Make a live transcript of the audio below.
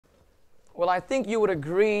Well, I think you would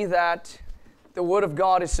agree that the Word of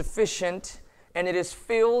God is sufficient, and it is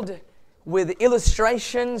filled with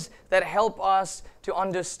illustrations that help us to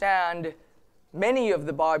understand many of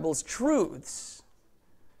the Bible's truths.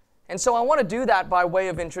 And so I want to do that by way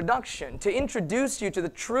of introduction, to introduce you to the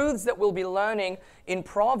truths that we'll be learning in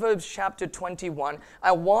Proverbs chapter 21.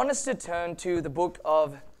 I want us to turn to the book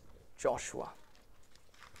of Joshua.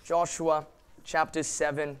 Joshua chapter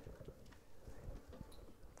 7.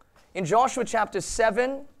 In Joshua chapter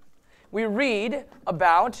 7, we read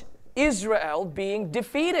about Israel being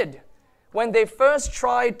defeated when they first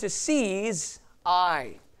tried to seize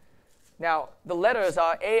Ai. Now, the letters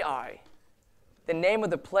are Ai. The name of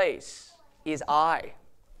the place is Ai.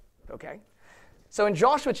 Okay? So in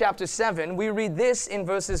Joshua chapter 7, we read this in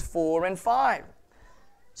verses 4 and 5.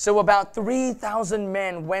 So about 3,000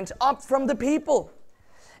 men went up from the people,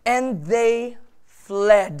 and they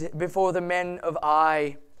fled before the men of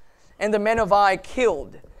Ai. And the men of Ai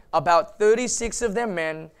killed about 36 of their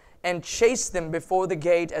men and chased them before the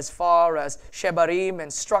gate as far as Shebarim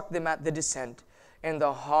and struck them at the descent. And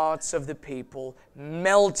the hearts of the people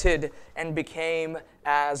melted and became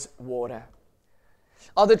as water.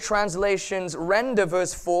 Other translations render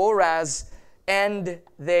verse 4 as, and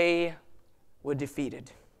they were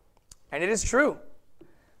defeated. And it is true.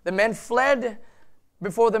 The men fled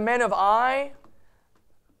before the men of Ai.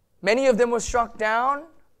 Many of them were struck down.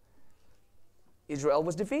 Israel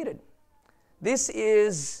was defeated. This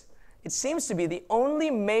is, it seems to be the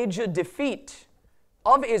only major defeat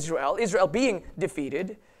of Israel being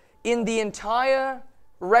defeated, in the entire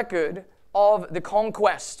record of the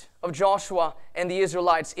conquest of Joshua and the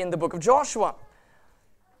Israelites in the book of Joshua.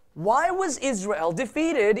 Why was Israel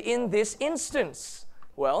defeated in this instance?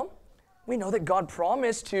 Well, we know that God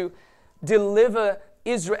promised to deliver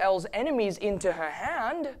Israel's enemies into her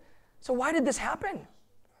hand. So why did this happen?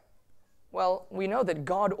 Well, we know that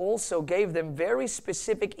God also gave them very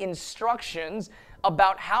specific instructions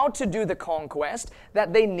about how to do the conquest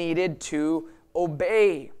that they needed to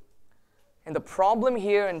obey. And the problem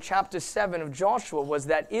here in chapter 7 of Joshua was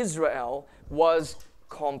that Israel was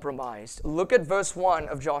compromised. Look at verse 1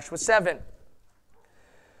 of Joshua 7.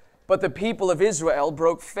 But the people of Israel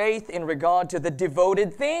broke faith in regard to the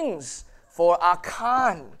devoted things. For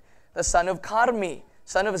Achan, the son of Carmi,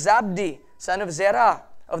 son of Zabdi, son of Zerah,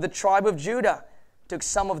 of the tribe of Judah, took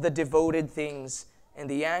some of the devoted things, and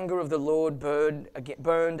the anger of the Lord burned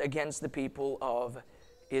against the people of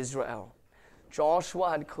Israel.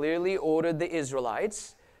 Joshua had clearly ordered the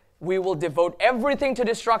Israelites, we will devote everything to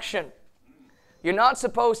destruction. You're not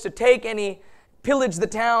supposed to pillage the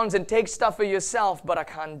towns and take stuff for yourself, but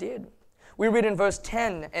Achan did. We read in verse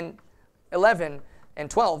 10 and 11 and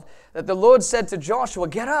 12 that the Lord said to Joshua,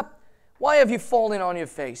 get up. Why have you fallen on your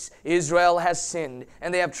face? Israel has sinned,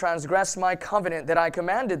 and they have transgressed my covenant that I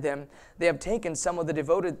commanded them. They have taken some of the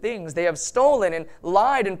devoted things. They have stolen and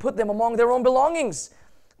lied and put them among their own belongings.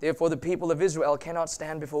 Therefore the people of Israel cannot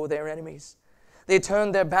stand before their enemies. They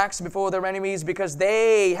turn their backs before their enemies because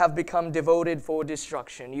they have become devoted for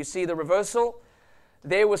destruction. You see the reversal?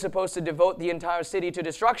 They were supposed to devote the entire city to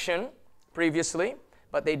destruction previously,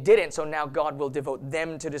 but they didn't, so now God will devote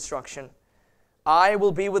them to destruction. I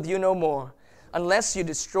will be with you no more, unless you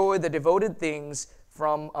destroy the devoted things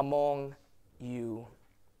from among you.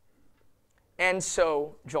 And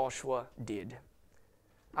so Joshua did.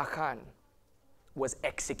 Achan was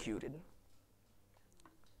executed.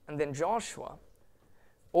 And then Joshua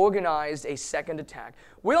organized a second attack.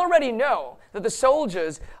 We already know that the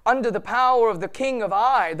soldiers under the power of the king of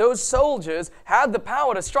Ai, those soldiers had the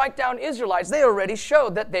power to strike down Israelites. They already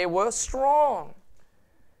showed that they were strong.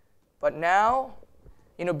 But now,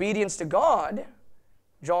 in obedience to God,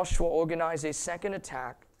 Joshua organized a second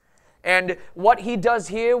attack. And what he does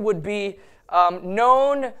here would be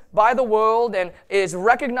known by the world and is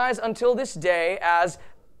recognized until this day as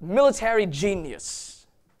military genius.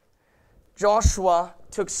 Joshua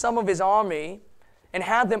took some of his army and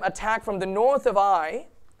had them attack from the north of Ai.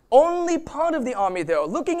 Only part of the army though,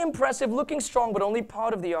 looking impressive, looking strong, but only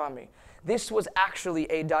part of the army. This was actually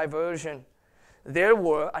a diversion. There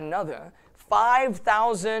were another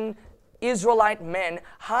 5,000 Israelite men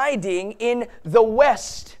hiding in the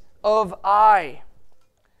west of Ai.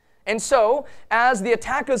 And so, as the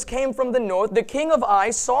attackers came from the north, the king of Ai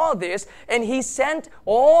saw this, and he sent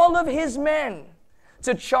all of his men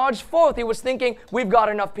to charge forth. He was thinking, we've got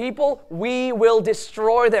enough people, we will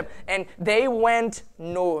destroy them. And they went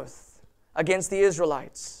north against the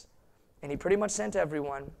Israelites. And he pretty much sent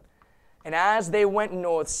everyone. And as they went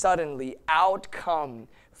north, suddenly out come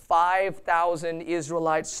 5,000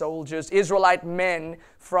 Israelite soldiers, Israelite men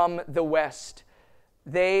from the west.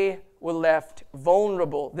 They were left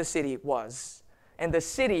vulnerable, the city was. And the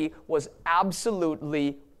city was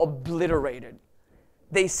absolutely obliterated.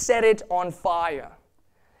 They set it on fire.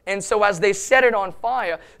 And so as they set it on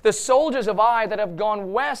fire, the soldiers of Ai that have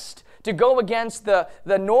gone west to go against the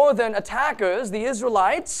northern attackers, the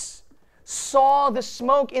Israelites, saw the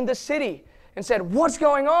smoke in the city and said, "What's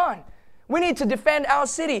going on? We need to defend our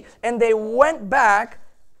city." And they went back,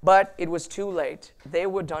 but it was too late. They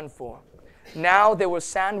were done for. Now they were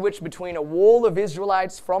sandwiched between a wall of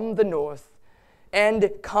Israelites from the north and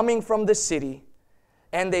coming from the city.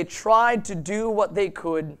 And they tried to do what they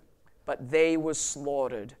could, but they were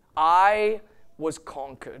slaughtered. Ai was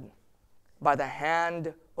conquered by the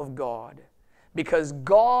hand of God, because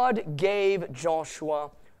God gave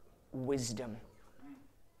Joshua wisdom.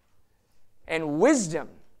 And wisdom,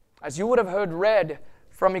 as you would have heard read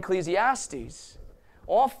from Ecclesiastes,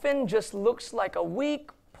 often just looks like a weak,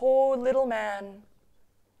 poor little man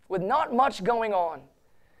with not much going on,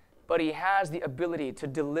 but he has the ability to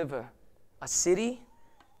deliver a city.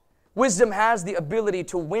 Wisdom has the ability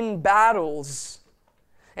to win battles.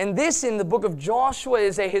 And this in the book of Joshua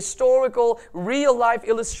is a historical, real-life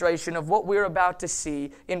illustration of what we're about to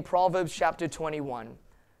see in Proverbs chapter 21,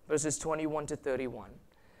 verses 21 to 31.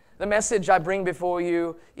 The message I bring before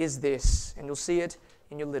you is this, and you'll see it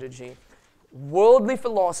in your liturgy. Worldly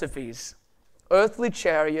philosophies, earthly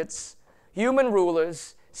chariots, human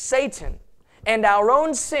rulers, Satan, and our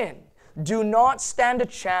own sin do not stand a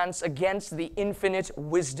chance against the infinite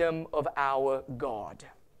wisdom of our God.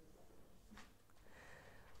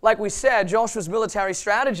 Like we said, Joshua's military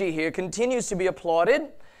strategy here continues to be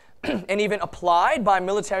applauded and even applied by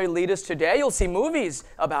military leaders today. You'll see movies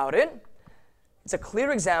about it. It's a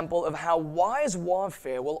clear example of how wise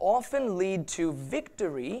warfare will often lead to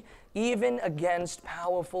victory even against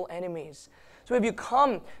powerful enemies. So if you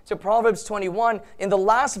come to Proverbs 21, in the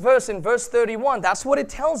last verse, in verse 31, that's what it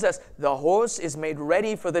tells us. The horse is made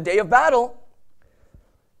ready for the day of battle,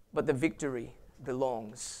 but the victory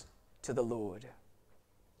belongs to the Lord.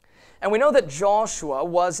 And we know that Joshua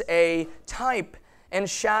was a type and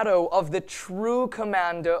shadow of the true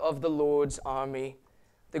commander of the Lord's army,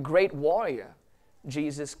 the great warrior,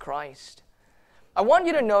 Jesus Christ. I want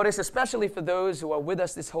you to notice, especially for those who are with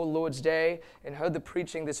us this whole Lord's Day and heard the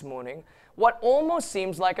preaching this morning, what almost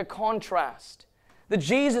seems like a contrast. The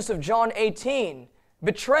Jesus of John 18,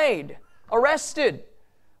 betrayed, arrested,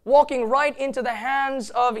 walking right into the hands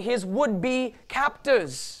of his would-be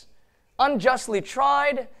captors, unjustly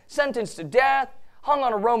tried, sentenced to death, hung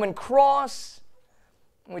on a Roman cross.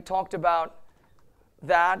 And we talked about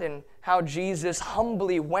that and how Jesus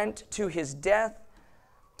humbly went to his death.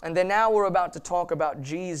 And then now we're about to talk about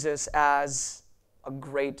Jesus as a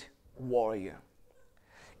great warrior.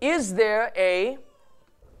 Is there a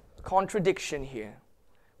contradiction here?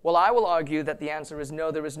 Well, I will argue that the answer is no,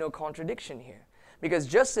 there is no contradiction here. Because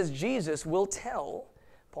just as Jesus will tell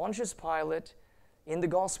Pontius Pilate in the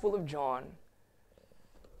Gospel of John,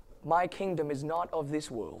 my kingdom is not of this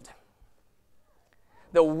world.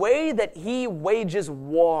 The way that he wages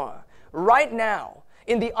war right now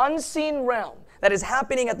in the unseen realm that is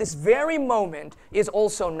happening at this very moment is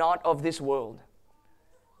also not of this world.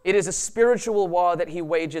 It is a spiritual war that he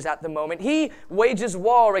wages at the moment. He wages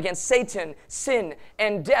war against Satan, sin,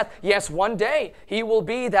 and death. Yes, one day he will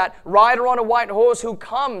be that rider on a white horse who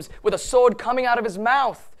comes with a sword coming out of his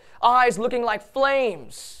mouth, eyes looking like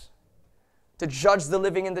flames, to judge the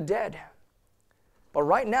living and the dead. But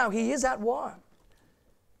right now he is at war.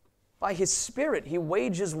 By his Spirit, he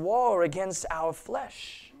wages war against our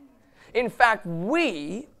flesh. In fact,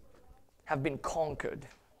 we have been conquered.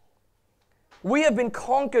 We have been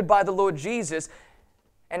conquered by the Lord Jesus,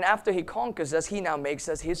 and after he conquers us, he now makes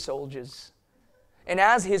us his soldiers. And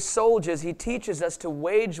as his soldiers, he teaches us to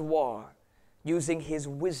wage war using his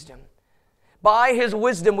wisdom. By his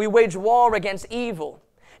wisdom, we wage war against evil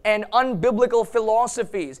and unbiblical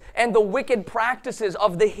philosophies and the wicked practices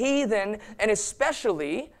of the heathen, and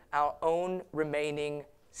especially our own remaining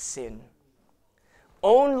sin.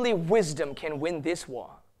 Only wisdom can win this war.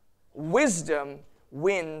 Wisdom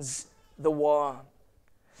wins the war.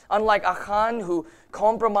 Unlike Achan, who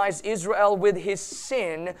compromised Israel with his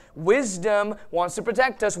sin, wisdom wants to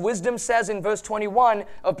protect us. Wisdom says in verse 21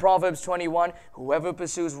 of Proverbs 21, whoever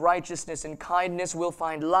pursues righteousness and kindness will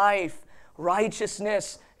find life,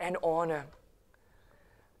 righteousness, and honor.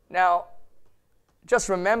 Now, just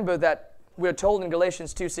remember that we're told in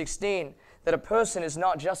Galatians 2:16 that a person is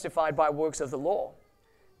not justified by works of the law,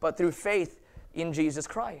 but through faith in Jesus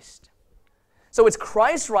Christ. So it's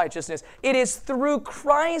Christ's righteousness. It is through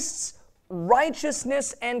Christ's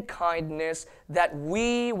righteousness and kindness that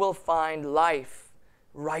we will find life,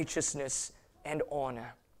 righteousness and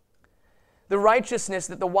honor. The righteousness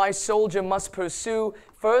that the wise soldier must pursue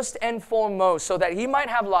first and foremost so that he might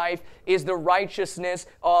have life is the righteousness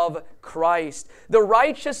of Christ. The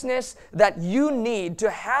righteousness that you need to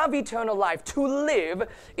have eternal life, to live,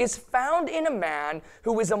 is found in a man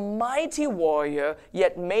who is a mighty warrior,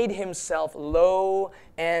 yet made himself low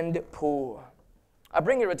and poor. I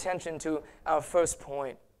bring your attention to our first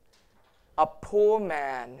point. A poor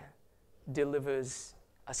man delivers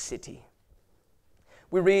a city.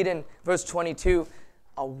 We read in verse 22,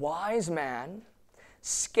 a wise man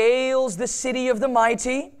scales the city of the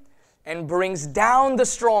mighty and brings down the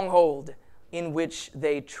stronghold in which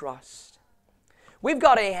they trust. We've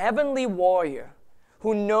got a heavenly warrior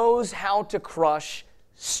who knows how to crush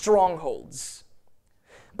strongholds.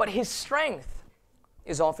 But his strength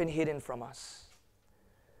is often hidden from us.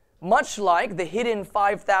 Much like the hidden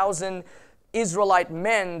 5,000 Israelite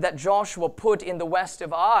men that Joshua put in the west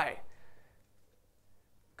of Ai.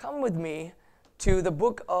 Come with me to the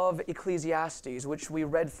book of Ecclesiastes, which we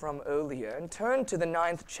read from earlier, and turn to the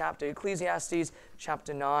 9th chapter, Ecclesiastes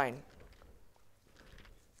chapter 9.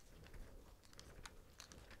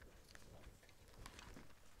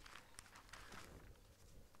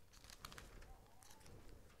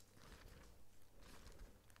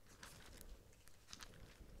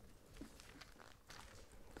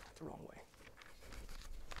 The wrong way.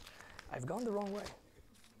 I've gone the wrong way.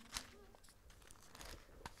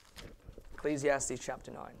 Ecclesiastes chapter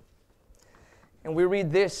 9. And we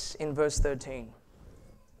read this in verse 13.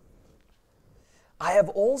 I have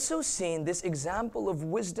also seen this example of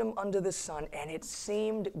wisdom under the sun, and it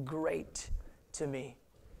seemed great to me.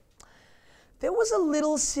 There was a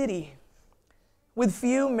little city with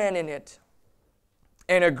few men in it,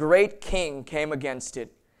 and a great king came against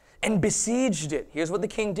it and besieged it. Here's what the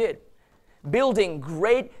king did, building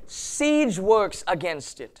great siege works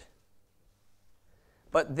against it.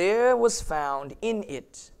 But there was found in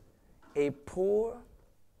it a poor,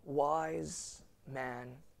 wise man,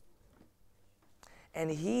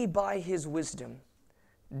 and he by his wisdom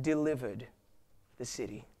delivered the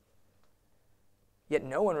city. Yet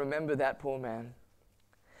no one remembered that poor man.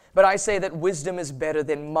 But I say that wisdom is better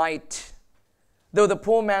than might, though the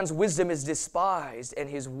poor man's wisdom is despised and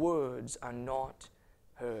his words are not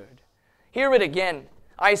heard. Hear it again.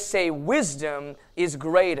 I say wisdom is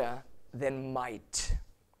greater than might.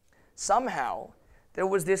 Somehow, there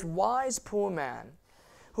was this wise poor man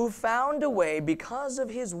who found a way, because of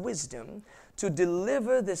his wisdom, to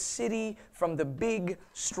deliver the city from the big,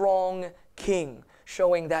 strong king,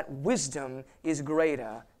 showing that wisdom is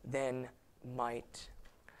greater than might.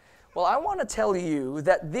 Well, I want to tell you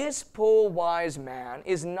that this poor wise man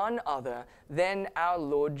is none other than our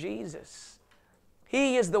Lord Jesus.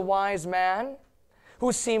 He is the wise man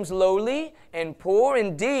who seems lowly and poor.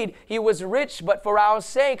 Indeed, he was rich, but for our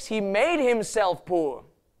sakes he made himself poor.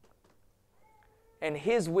 And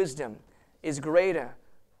his wisdom is greater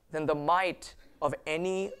than the might of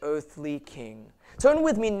any earthly king. Turn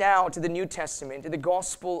with me now to the New Testament, to the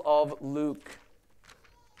Gospel of Luke,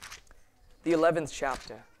 the 11th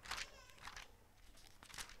chapter.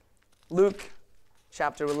 Luke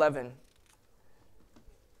chapter 11,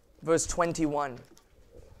 verse 21.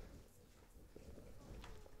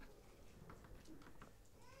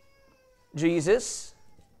 Jesus,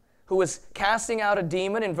 who was casting out a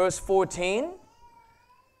demon in verse 14,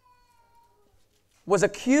 was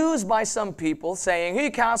accused by some people saying, he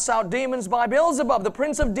casts out demons by Beelzebub, the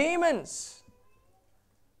prince of demons.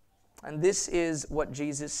 And this is what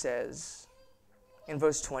Jesus says in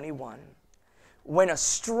verse 21. When a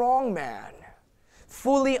strong man,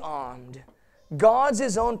 fully armed, guards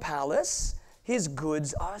his own palace, his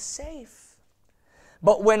goods are safe.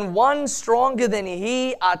 But when one stronger than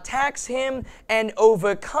he attacks him and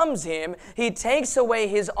overcomes him, he takes away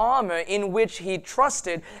his armor in which he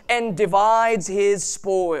trusted and divides his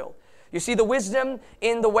spoil. You see the wisdom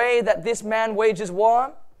in the way that this man wages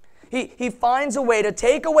war? He finds a way to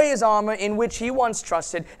take away his armor in which he once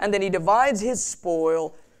trusted, and then he divides his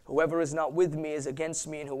spoil. Whoever is not with me is against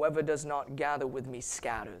me, and whoever does not gather with me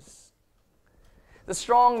scatters. The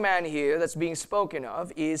strong man here that's being spoken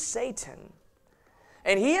of is Satan.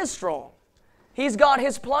 And he is strong. He's got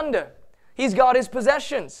his plunder. He's got his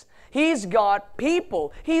possessions. He's got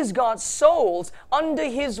people. He's got souls under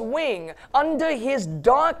his wing, under his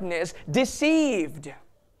darkness, deceived.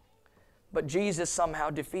 But Jesus somehow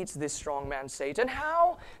defeats this strong man, Satan.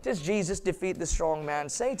 How does Jesus defeat the strong man,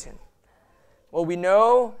 Satan? Well, we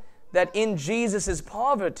know that in Jesus'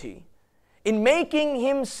 poverty, in making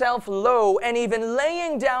himself low and even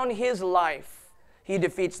laying down his life, he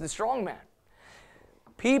defeats the strong man.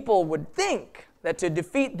 People would think that to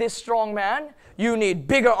defeat this strong man, you need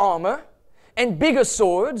bigger armor and bigger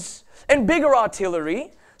swords and bigger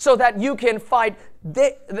artillery so that you can fight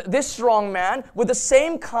this strong man with the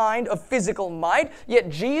same kind of physical might. Yet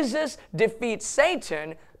Jesus defeats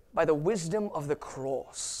Satan by the wisdom of the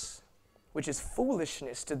cross, which is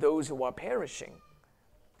foolishness to those who are perishing.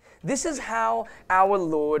 This is how our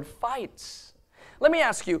Lord fights. Let me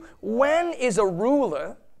ask you, when is a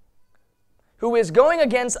ruler who is going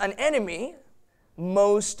against an enemy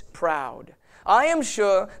most proud? I am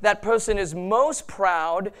sure that person is most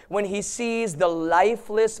proud when he sees the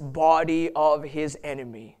lifeless body of his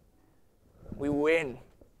enemy. We win.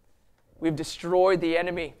 We've destroyed the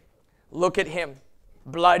enemy. Look at him,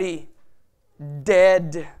 bloody,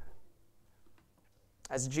 dead.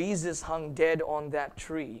 As Jesus hung dead on that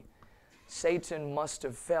tree, Satan must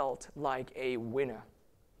have felt like a winner.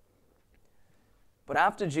 But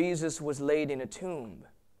after Jesus was laid in a tomb,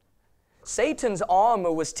 Satan's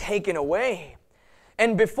armor was taken away.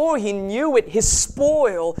 And before he knew it, his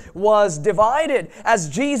spoil was divided as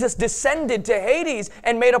Jesus descended to Hades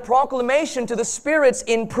and made a proclamation to the spirits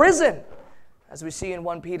in prison, as we see in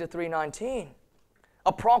 1 Peter 3:19.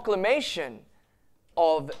 A proclamation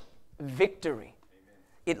of victory.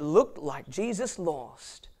 It looked like Jesus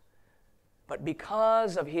lost, but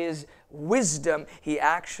because of his wisdom, he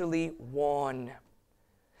actually won.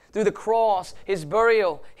 Through the cross, his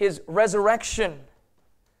burial, his resurrection.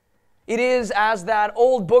 It is as that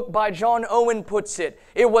old book by John Owen puts it,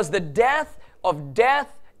 it was the death of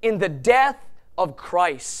death in the death of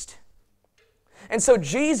Christ. And so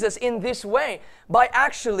Jesus, in this way, by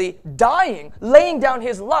actually dying, laying down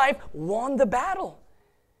his life, won the battle.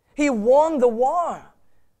 He won the war.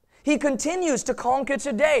 He continues to conquer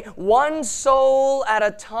today, one soul at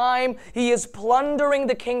a time. He is plundering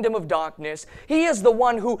the kingdom of darkness. He is the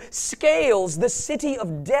one who scales the city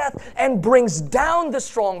of death and brings down the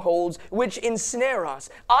strongholds which ensnare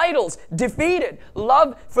us. Idols defeated,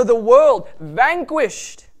 love for the world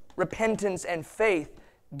vanquished, repentance and faith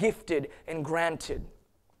gifted and granted.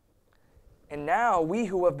 And now we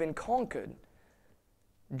who have been conquered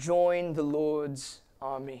join the Lord's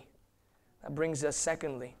army. That brings us,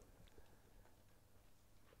 secondly,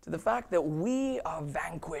 to the fact that we are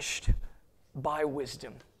vanquished by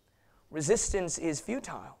wisdom. Resistance is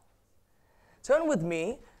futile. Turn with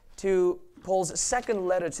me to Paul's second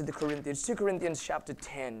letter to the Corinthians, 2 Corinthians chapter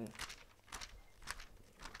 10.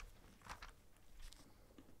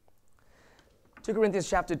 2 Corinthians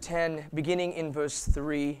chapter 10, beginning in verse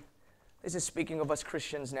 3. This is speaking of us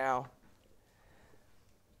Christians now.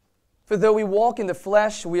 For though we walk in the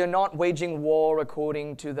flesh, we are not waging war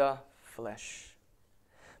according to the flesh.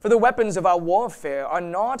 For the weapons of our warfare are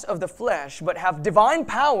not of the flesh, but have divine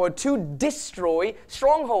power to destroy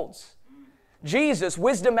strongholds. Jesus,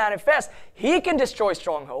 wisdom manifest, he can destroy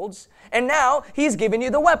strongholds. And now he's given you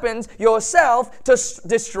the weapons yourself to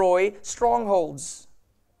destroy strongholds.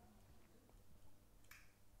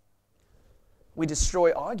 We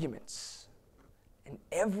destroy arguments and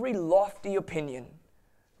every lofty opinion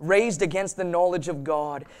raised against the knowledge of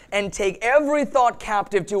God, and take every thought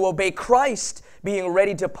captive to obey Christ, being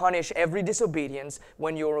ready to punish every disobedience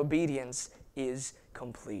when your obedience is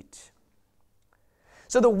complete.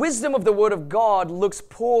 So the wisdom of the Word of God looks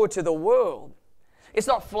poor to the world. It's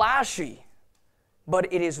not flashy,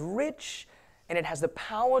 but it is rich, and it has the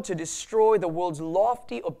power to destroy the world's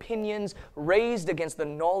lofty opinions raised against the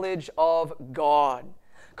knowledge of God.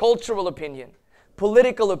 Cultural opinion,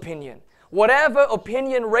 political opinion, whatever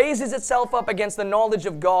opinion raises itself up against the knowledge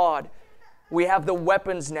of God, we have the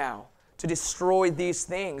weapons now to destroy these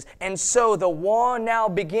things. And so the war now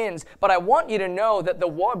begins. But I want you to know that the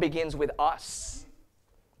war begins with us.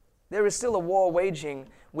 There is still a war waging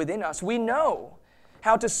within us. We know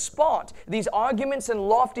how to spot these arguments and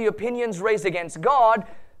lofty opinions raised against God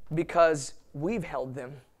because we've held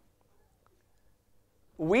them.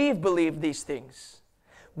 We've believed these things.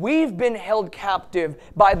 We've been held captive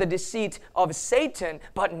by the deceit of Satan,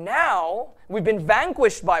 but now we've been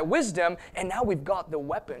vanquished by wisdom, and now we've got the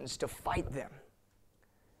weapons to fight them.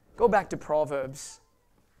 Go back to Proverbs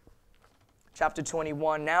chapter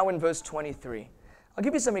 21, now in verse 23. I'll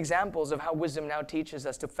give you some examples of how wisdom now teaches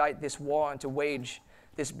us to fight this war and to wage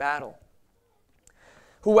this battle.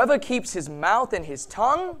 Whoever keeps his mouth and his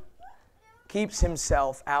tongue keeps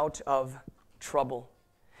himself out of trouble.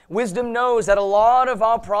 Wisdom knows that a lot of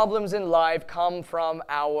our problems in life come from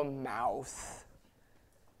our mouth.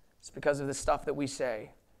 It's because of the stuff that we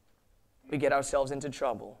say. We get ourselves into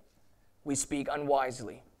trouble. We speak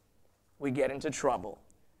unwisely. We get into trouble.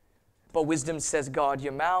 But wisdom says, guard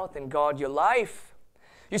your mouth and guard your life.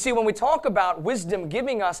 You see, when we talk about wisdom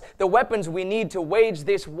giving us the weapons we need to wage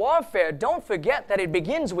this warfare, don't forget that it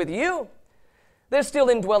begins with you. There's still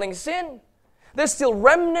indwelling sin. There's still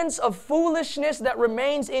remnants of foolishness that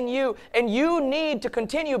remains in you, and you need to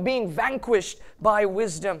continue being vanquished by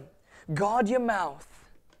wisdom. Guard your mouth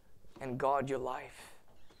and guard your life.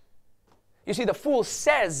 You see, the fool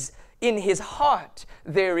says in his heart,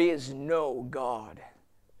 there is no God.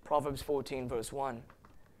 Proverbs 14, verse 1.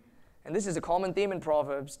 And this is a common theme in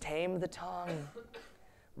Proverbs. Tame the tongue.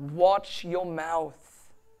 Watch your mouth.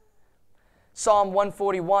 Psalm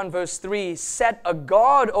 141, verse 3. Set a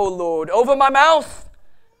guard, O Lord, over my mouth.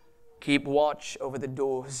 Keep watch over the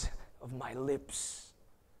doors of my lips.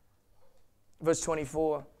 Verse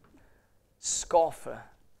 24. Scoffer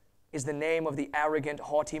is the name of the arrogant,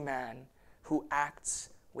 haughty man who acts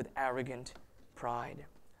with arrogant pride.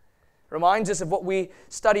 Reminds us of what we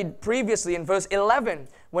studied previously in verse 11.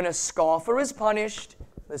 When a scoffer is punished,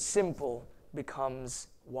 the simple becomes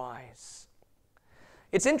wise.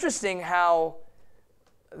 It's interesting how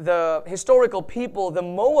the historical people, the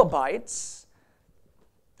Moabites,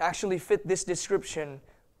 actually fit this description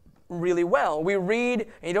really well. We read,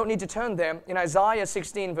 and you don't need to turn there, in Isaiah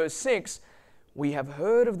 16 verse 6, we have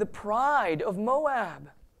heard of the pride of Moab,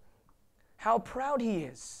 how proud he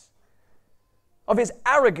is, of his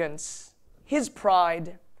arrogance, his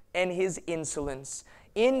pride, and his insolence.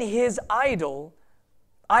 In his idle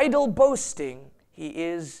boasting, he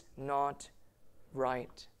is not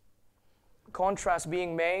right. Contrast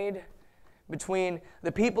being made between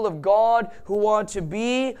the people of God who are to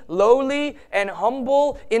be lowly and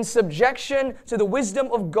humble in subjection to the wisdom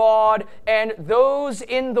of God, and those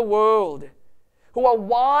in the world who are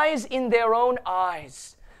wise in their own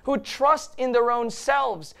eyes, who trust in their own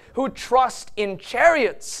selves, who trust in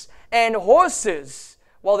chariots and horses,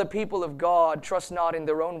 while the people of God trust not in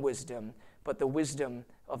their own wisdom, but the wisdom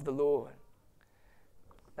of the Lord.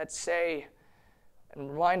 Let's say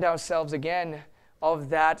and remind ourselves again of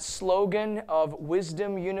that slogan of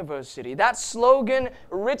Wisdom University. That slogan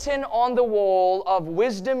written on the wall of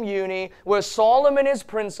Wisdom Uni, where Solomon is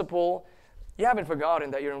principal. You haven't forgotten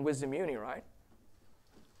that you're in Wisdom Uni, right?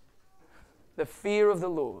 The fear of the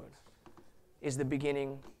Lord is the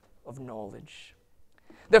beginning of knowledge.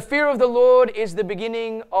 The fear of the Lord is the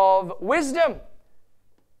beginning of wisdom.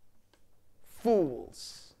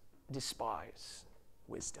 Fools despise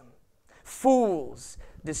wisdom. Fools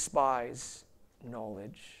despise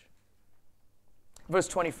knowledge. Verse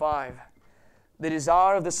 25, the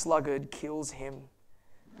desire of the sluggard kills him,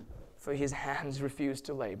 for his hands refuse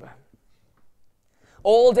to labor.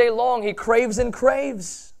 All day long he craves and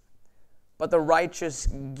craves, but the righteous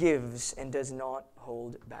gives and does not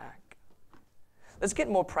hold back. Let's get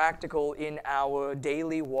more practical in our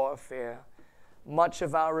daily warfare. Much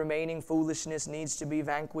of our remaining foolishness needs to be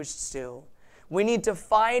vanquished still. We need to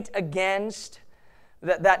fight against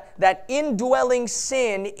that indwelling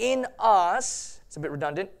sin in us. It's a bit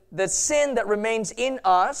redundant. The sin that remains in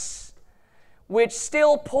us, which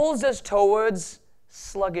still pulls us towards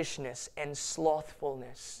sluggishness and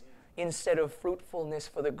slothfulness instead of fruitfulness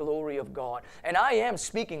for the glory of God. And I am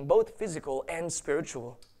speaking both physical and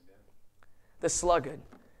spiritual. The sluggard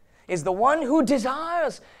is the one who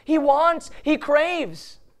desires, he wants, he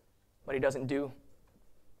craves, but he doesn't do.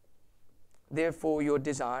 Therefore, your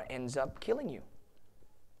desire ends up killing you.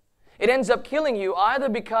 It ends up killing you either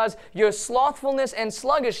because your slothfulness and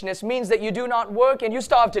sluggishness means that you do not work and you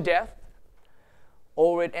starve to death,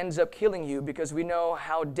 or it ends up killing you because we know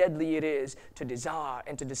how deadly it is to desire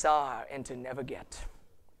and to never get.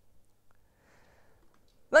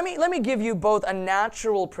 Let me give you both a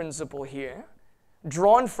natural principle here,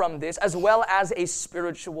 drawn from this, as well as a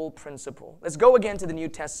spiritual principle. Let's go again to the New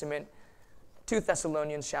Testament, 2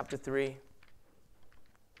 Thessalonians chapter 3.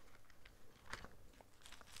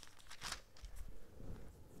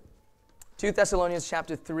 Two Thessalonians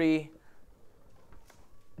chapter 3,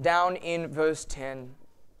 down in verse 10.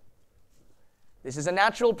 This is a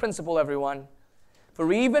natural principle, everyone.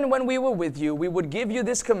 For even when we were with you, we would give you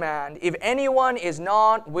this command: if anyone is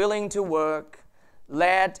not willing to work,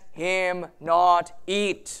 let him not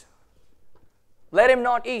eat. Let him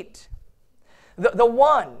not eat. The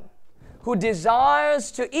one who desires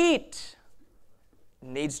to eat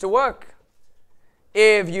needs to work.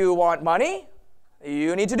 If you want money,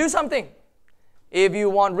 you need to do something. If you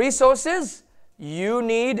want resources, you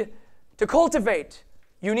need to cultivate.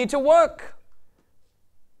 You need to work.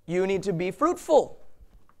 You need to be fruitful.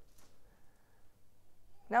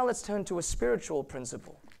 Now let's turn to a spiritual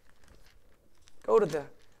principle. Go to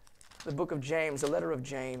the book of James, the letter of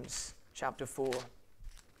James, chapter 4.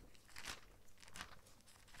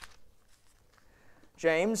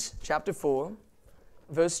 James chapter 4,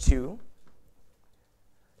 verse 2.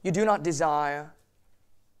 You do not desire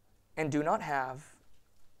and do not have,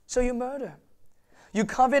 so you murder. You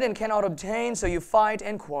covet and cannot obtain, so you fight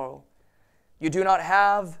and quarrel. You do not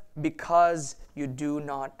have because you do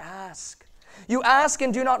not ask. You ask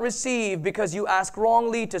and do not receive because you ask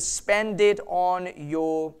wrongly to spend it on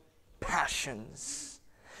your passions.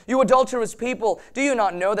 You adulterous people, do you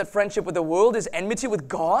not know that friendship with the world is enmity with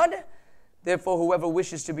God? Therefore, whoever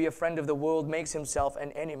wishes to be a friend of the world makes himself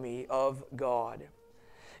an enemy of God.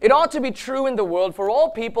 It ought to be true in the world for all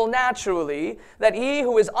people naturally that he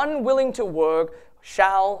who is unwilling to work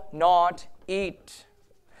shall not eat.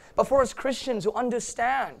 But for us Christians who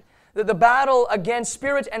understand that the battle against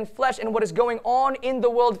spirit and flesh and what is going on in the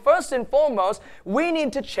world, first and foremost, we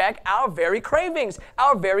need to check our very cravings,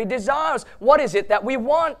 our very desires. What is it that we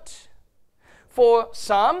want? For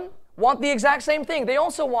some, want the exact same thing. They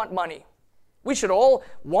also want money. We should all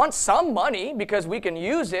want some money because we can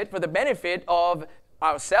use it for the benefit of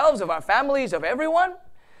ourselves, of our families, of everyone.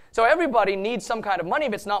 So everybody needs some kind of money.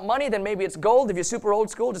 If it's not money, then maybe it's gold. If you're super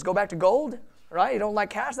old school, just go back to gold. Right? You don't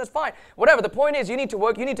like cash, that's fine. Whatever, the point is you need to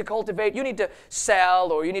work, you need to cultivate, you need to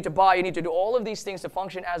sell, or you need to buy, you need to do all of these things to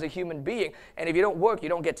function as a human being. And if you don't work, you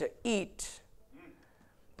don't get to eat.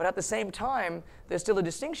 But at the same time, there's still a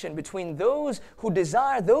distinction between those who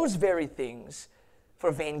desire those very things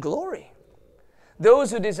for vainglory.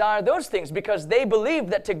 Those who desire those things because they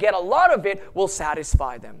believe that to get a lot of it will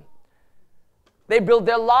satisfy them. They build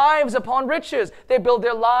their lives upon riches. They build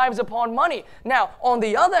their lives upon money. Now, on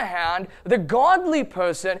the other hand, the godly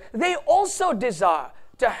person, they also desire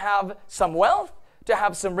to have some wealth, to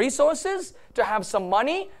have some resources, to have some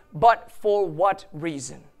money, but for what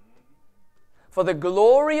reason? For the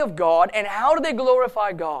glory of God. And how do they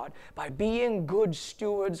glorify God? By being good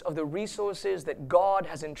stewards of the resources that God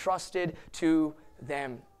has entrusted to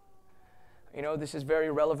them. You know, this is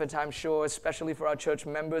very relevant, I'm sure, especially for our church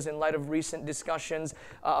members in light of recent discussions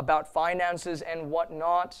about finances and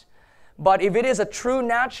whatnot. But if it is a true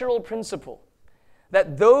natural principle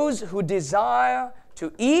that those who desire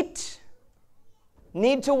to eat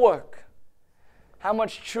need to work, how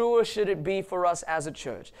much truer should it be for us as a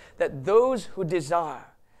church that those who desire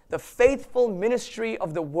the faithful ministry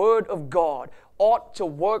of the Word of God ought to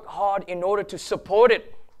work hard in order to support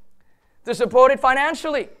it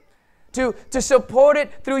financially, to support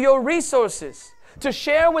it through your resources, to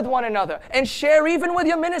share with one another, and share even with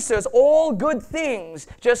your ministers all good things,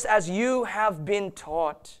 just as you have been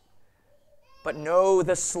taught. But no,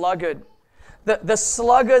 the sluggard, the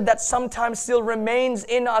sluggard that sometimes still remains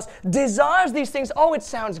in us, desires these things. Oh, it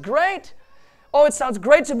sounds great. Oh, it sounds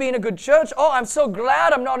great to be in a good church. Oh, I'm so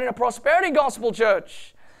glad I'm not in a prosperity gospel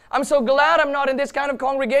church. I'm so glad I'm not in this kind of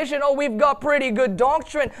congregation. Oh, we've got pretty good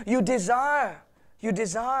doctrine. You desire.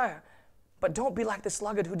 But don't be like the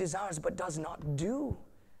sluggard who desires but does not do,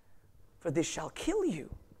 for this shall kill you.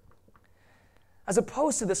 As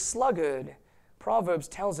opposed to the sluggard, Proverbs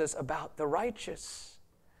tells us about the righteous.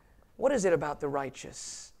 What is it about the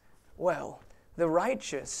righteous? Well, the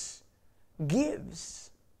righteous gives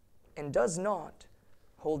and does not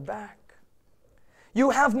hold back. You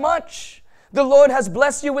have much. The Lord has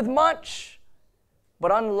blessed you with much.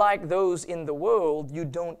 But unlike those in the world, you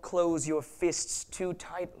don't close your fists too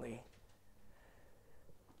tightly.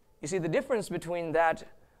 You see, the difference between that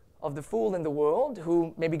of the fool in the world,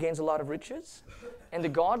 who maybe gains a lot of riches, and the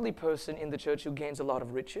godly person in the church who gains a lot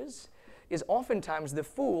of riches, is oftentimes the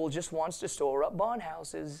fool just wants to store up bond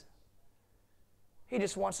houses. He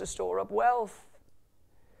just wants to store up wealth.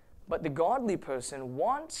 But the godly person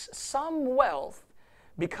wants some wealth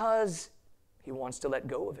because he wants to let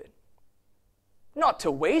go of it. Not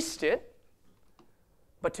to waste it,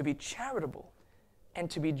 but to be charitable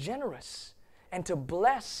and to be generous and to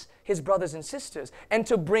bless his brothers and sisters and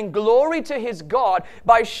to bring glory to his God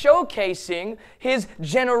by showcasing his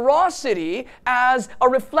generosity as a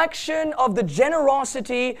reflection of the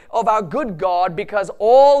generosity of our good God, because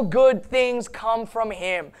all good things come from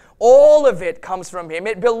him. All of it comes from him.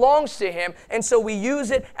 It belongs to him, and so we use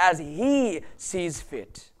it as he sees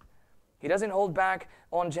fit. He doesn't hold back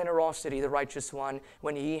on generosity, the righteous one,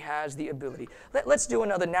 when he has the ability. Let's do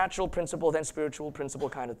another natural principle, then spiritual principle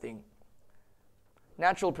kind of thing.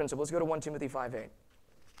 Natural principle. Let's go to 1 Timothy 5:8.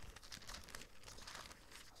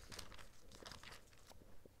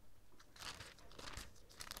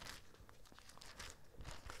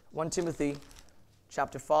 Timothy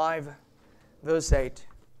chapter 5, verse 8.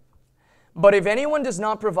 But if anyone does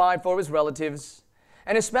not provide for his relatives,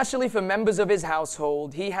 and especially for members of his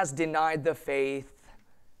household, he has denied the faith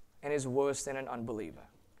and is worse than an unbeliever.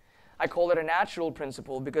 I call it a natural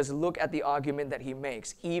principle because look at the argument that he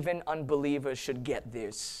makes. Even unbelievers should get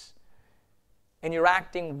this. And you're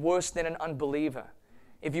acting worse than an unbeliever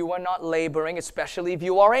if you are not laboring, especially if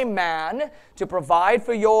you are a man, to provide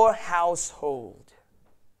for your household.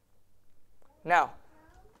 Now,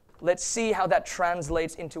 let's see how that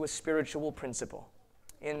translates into a spiritual principle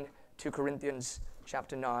in 2 Corinthians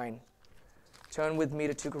chapter 9. Turn with me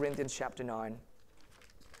to 2 Corinthians chapter 9.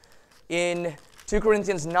 In 2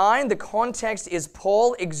 Corinthians 9, the context is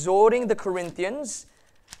Paul exhorting the Corinthians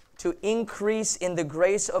to increase in the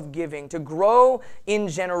grace of giving, to grow in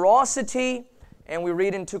generosity. And we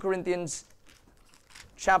read in 2 Corinthians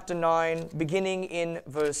chapter 9, beginning in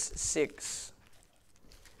verse 6.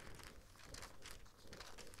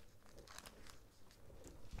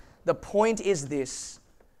 The point is this: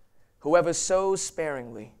 whoever sows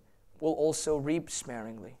sparingly will also reap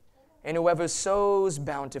sparingly, and whoever sows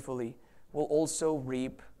bountifully will also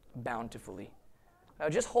reap bountifully. Now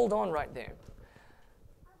just hold on right there.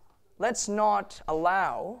 Let's not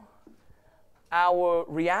allow our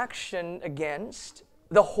reaction against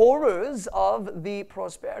the horrors of the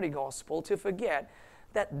prosperity gospel to forget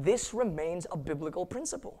that this remains a biblical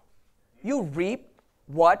principle. You reap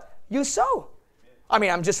what you sow. I mean,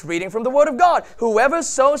 I'm just reading from the Word of God. Whoever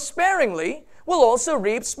sows sparingly will also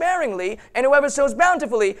reap sparingly, and whoever sows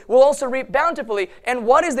bountifully will also reap bountifully. And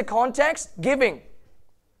what is the context? Giving.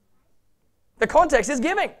 The context is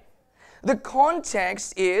giving. The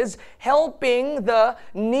context is helping the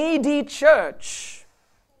needy church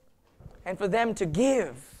and for them to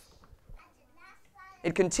give.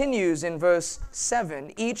 It continues in verse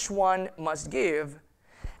 7. Each one must give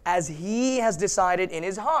as he has decided in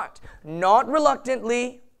his heart, not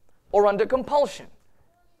reluctantly or under compulsion.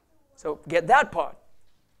 So get that part.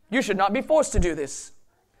 You should not be forced to do this,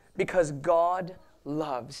 because God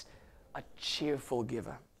loves a cheerful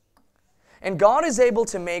giver. And God is able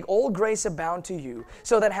to make all grace abound to you,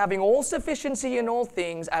 so that having all sufficiency in all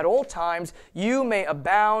things at all times, you may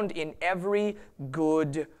abound in every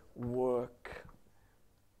good work.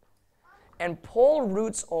 And Paul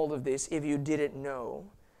roots all of this, if you didn't know,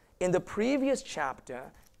 in the previous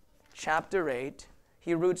chapter, chapter 8,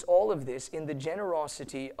 he roots all of this in the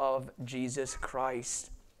generosity of Jesus Christ.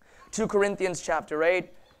 2 Corinthians chapter 8,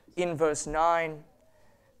 in verse 9,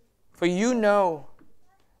 for you know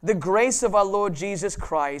the grace of our Lord Jesus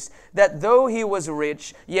Christ, that though he was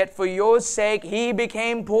rich, yet for your sake he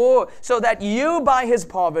became poor, so that you by his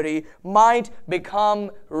poverty might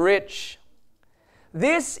become rich.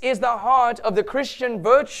 This is the heart of the Christian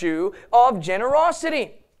virtue of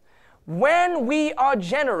generosity. When we are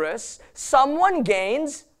generous, someone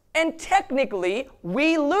gains and technically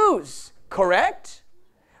we lose, correct?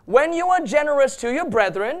 When you are generous to your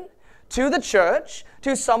brethren, to the church,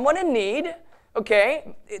 to someone in need,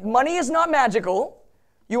 okay, money is not magical.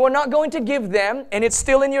 You are not going to give them and it's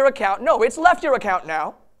still in your account. No, it's left your account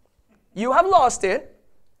now. You have lost it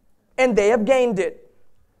and they have gained it.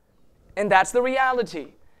 And that's the reality.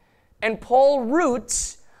 And Paul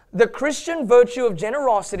roots the Christian virtue of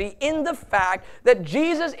generosity in the fact that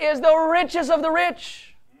Jesus is the richest of the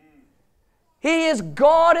rich. He is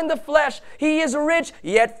God in the flesh. He is rich,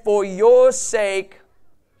 yet for your sake,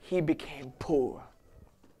 he became poor.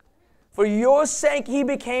 For your sake, he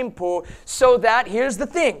became poor, so that, here's the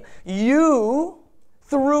thing, you,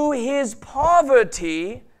 through his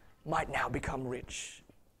poverty, might now become rich.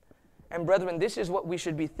 And brethren, this is what we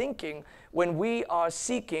should be thinking when we are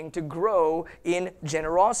seeking to grow in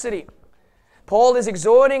generosity. Paul is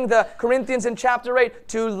exhorting the Corinthians in chapter 8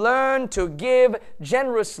 to learn to give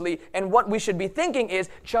generously. And what we should be thinking is,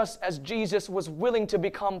 just as Jesus was willing to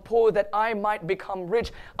become poor that I might become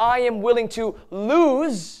rich, I am willing to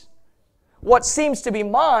lose what seems to be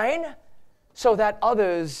mine so that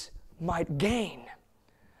others might gain.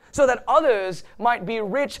 So that others might be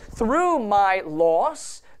rich through my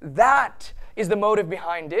loss. That is the motive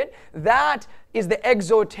behind it. That is the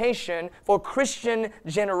exhortation for Christian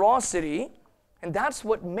generosity. And that's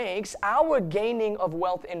what makes our gaining of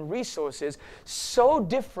wealth and resources so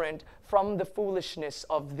different from the foolishness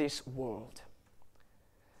of this world.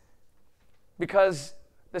 Because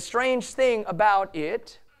the strange thing about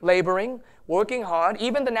it, laboring, working hard,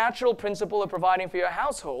 even the natural principle of providing for your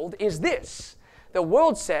household is this. The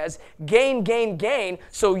world says, gain, gain, gain,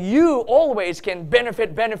 so you always can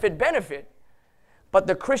benefit, benefit, benefit. But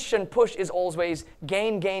the Christian push is always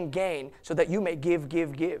gain, gain, gain, so that you may give,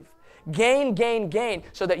 give, give. Gain, gain, gain,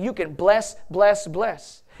 so that you can bless, bless,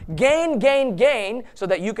 bless. Gain, gain, gain, so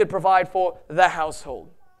that you could provide for the household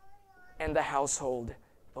and the household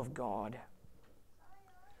of God.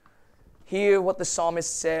 Hear what the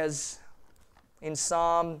psalmist says in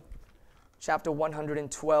Psalm chapter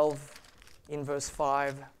 112 in verse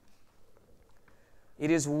 5. It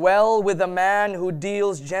is well with the man who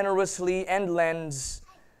deals generously and lends,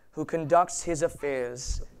 who conducts his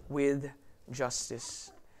affairs with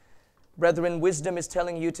justice. Brethren, wisdom is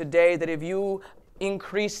telling you today that if you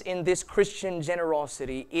increase in this Christian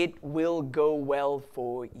generosity, it will go well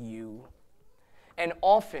for you. And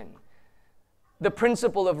often, the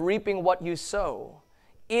principle of reaping what you sow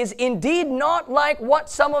is indeed not like what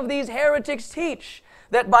some of these heretics teach,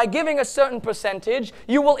 that by giving a certain percentage,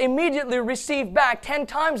 you will immediately receive back 10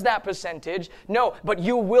 times that percentage. No, but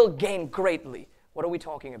you will gain greatly. What are we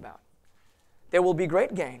talking about? There will be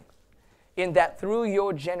great gain in that through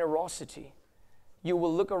your generosity, you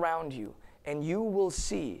will look around you and you will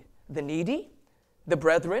see the needy, the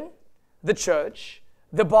brethren, the church,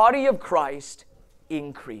 the body of Christ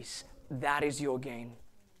increase. That is your gain.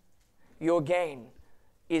 Your gain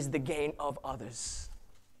is the gain of others.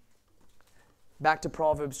 Back to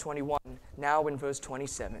Proverbs 21, now in verse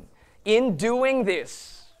 27. In doing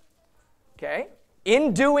this,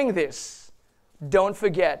 don't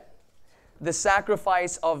forget, the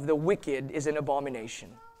sacrifice of the wicked is an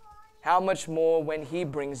abomination. How much more when he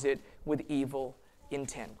brings it with evil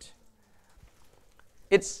intent?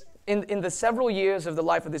 It's in the several years of the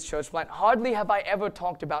life of this church plant, hardly have I ever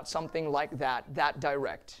talked about something like that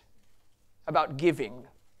direct, about giving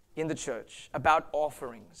in the church, about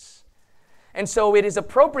offerings. And so it is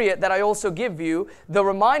appropriate that I also give you the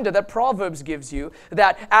reminder that Proverbs gives you,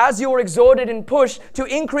 that as you are exhorted and pushed to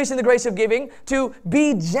increase in the grace of giving, to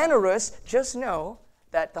be generous, just know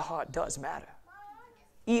that the heart does matter.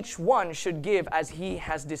 Each one should give as he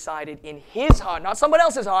has decided in his heart, not someone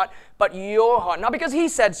else's heart, but your heart. Not because he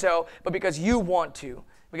said so, but because you want to,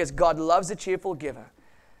 because God loves a cheerful giver.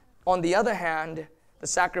 On the other hand, the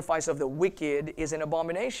sacrifice of the wicked is an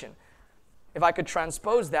abomination. If I could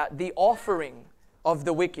transpose that, the offering of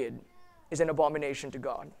the wicked is an abomination to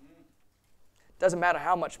God. Doesn't matter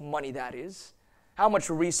how much money that is, how much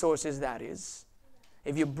resources that is.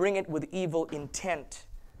 If you bring it with evil intent,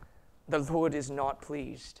 the Lord is not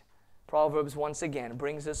pleased. Proverbs once again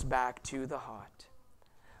brings us back to the heart.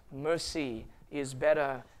 Mercy is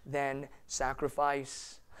better than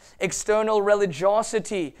sacrifice. External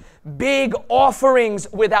religiosity, big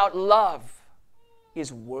offerings without love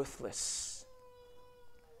is worthless.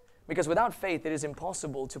 Because without faith, it is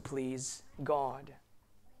impossible to please God.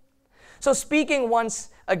 So speaking once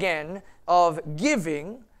again of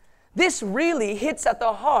giving, this really hits at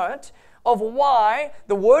the heart of why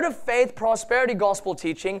the word of faith, prosperity gospel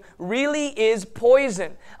teaching really is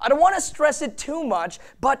poison. I don't want to stress it too much,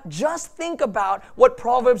 but just think about what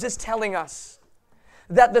Proverbs is telling us.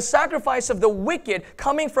 That the sacrifice of the wicked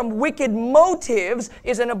coming from wicked motives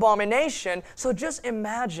is an abomination. So just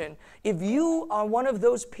imagine if you are one of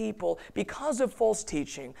those people, because of false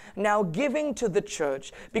teaching, now giving to the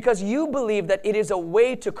church because you believe that it is a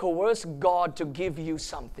way to coerce God to give you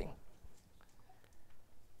something.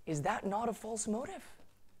 Is that not a false motive?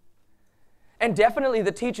 And definitely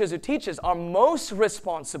the teachers who teach us are most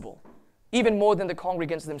responsible, even more than the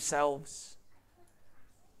congregants themselves.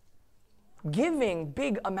 Giving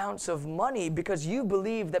big amounts of money because you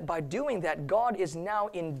believe that by doing that, God is now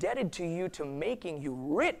indebted to you to making you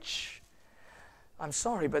rich. I'm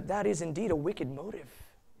sorry, but that is indeed a wicked motive.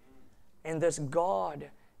 And thus God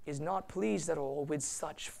is not pleased at all with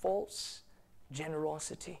such false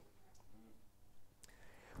generosity.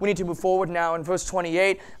 We need to move forward now in verse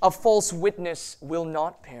 28. A false witness will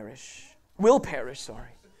perish.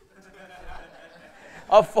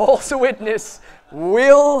 A false witness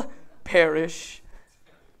will perish,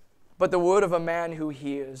 but the word of a man who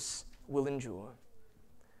hears will endure.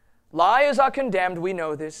 Liars are condemned, we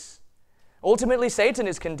know this. Ultimately, Satan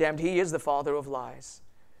is condemned. He is the father of lies.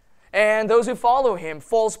 And those who follow him,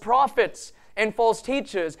 false prophets and false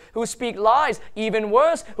teachers who speak lies, even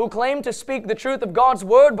worse, who claim to speak the truth of God's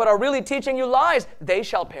word but are really teaching you lies, they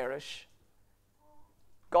shall perish.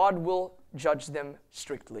 God will judge them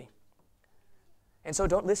strictly. And so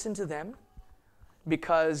don't listen to them,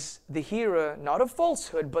 because the hearer, not of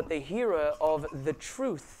falsehood, but the hearer of the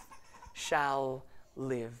truth shall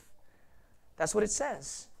live. That's what it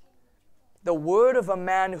says. The word of a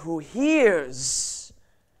man who hears,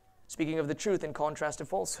 speaking of the truth in contrast to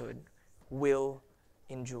falsehood, will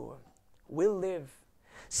endure, will live.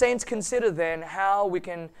 Saints, consider then how we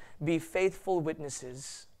can be faithful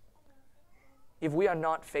witnesses if we are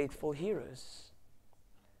not faithful hearers.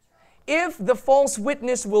 If the false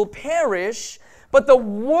witness will perish, but the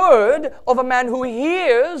word of a man who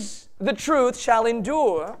hears the truth shall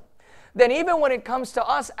endure, then even when it comes to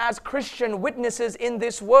us as Christian witnesses in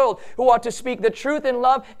this world who are to speak the truth in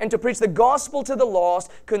love and to preach the gospel to the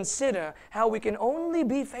lost, consider how we can only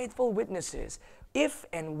be faithful witnesses if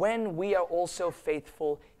and when we are also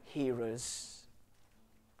faithful hearers.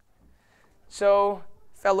 So,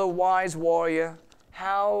 fellow wise warrior,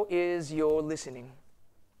 how is your listening?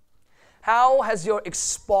 How has your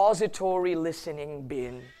expository listening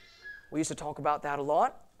been? We used to talk about that a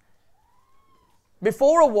lot.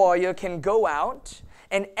 Before a warrior can go out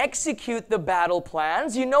and execute the battle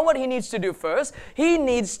plans, you know what he needs to do first? He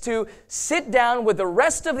needs to sit down with the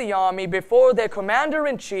rest of the army before their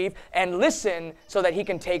commander-in-chief and listen so that he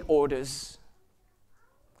can take orders.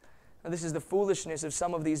 Now, this is the foolishness of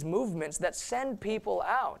some of these movements that send people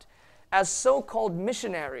out as so-called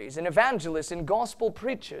missionaries and evangelists and gospel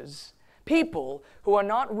preachers. People who are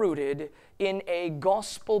not rooted in a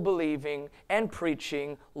gospel-believing and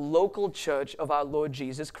preaching local church of our Lord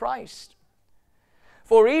Jesus Christ.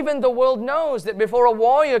 For even the world knows that before a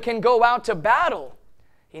warrior can go out to battle,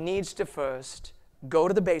 he needs to first go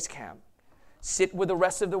to the base camp, sit with the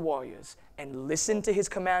rest of the warriors, and listen to his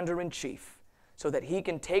commander-in-chief so that he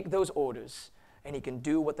can take those orders and he can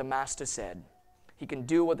do what the master said. He can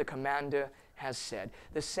do what the commander has said.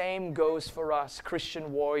 The same goes for us,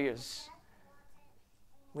 Christian warriors.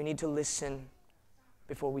 We need to listen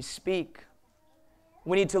before we speak.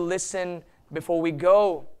 We need to listen before we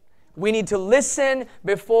go. We need to listen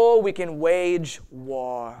before we can wage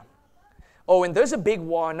war. Oh, and there's a big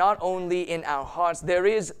war not only in our hearts. There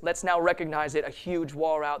is, let's now recognize it, a huge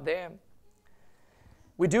war out there.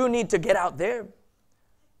 We do need to get out there.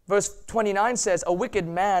 Verse 29 says, "A wicked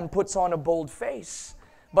man puts on a bold face,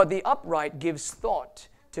 but the upright gives thought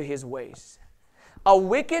to his ways." A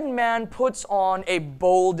wicked man puts on a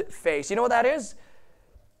bold face. You know what that is?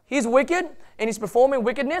 He's wicked and he's performing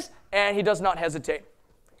wickedness and he does not hesitate.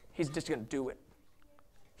 He's just going to do it.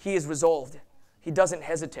 He is resolved. He doesn't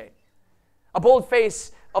hesitate. A bold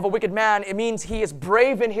face of a wicked man, it means he is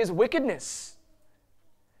brave in his wickedness.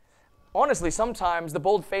 Honestly, sometimes the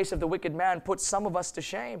bold face of the wicked man puts some of us to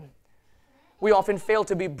shame. We often fail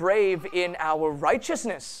to be brave in our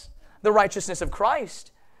righteousness, the righteousness of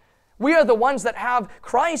Christ. We are the ones that have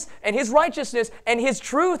Christ and His righteousness and His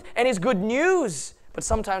truth and His good news. But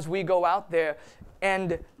sometimes we go out there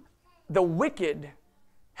and the wicked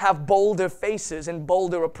have bolder faces and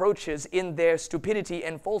bolder approaches in their stupidity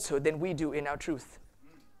and falsehood than we do in our truth.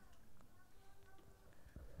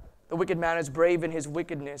 The wicked man is brave in his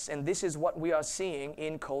wickedness, and this is what we are seeing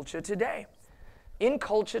in culture today. In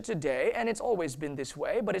culture today, and it's always been this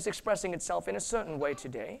way, but it's expressing itself in a certain way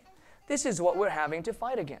today, this is what we're having to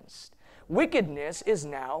fight against. Wickedness is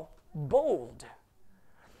now bold.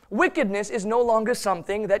 Wickedness is no longer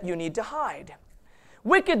something that you need to hide.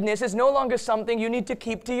 Wickedness is no longer something you need to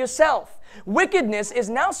keep to yourself. Wickedness is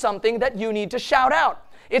now something that you need to shout out.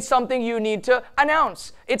 It's something you need to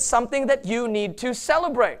announce. It's something that you need to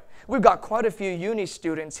celebrate. We've got quite a few uni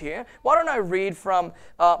students here. Why don't I read from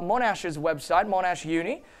Monash's website, Monash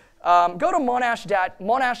Uni. Go to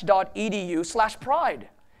monash.edu/pride.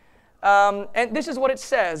 And this is what it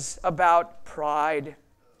says about pride.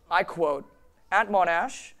 I quote, "At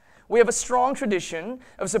Monash, we have a strong tradition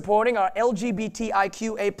of supporting our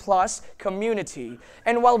LGBTIQA+ community.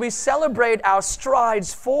 And while we celebrate our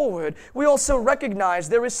strides forward, we also recognize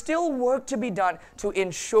there is still work to be done to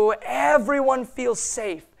ensure everyone feels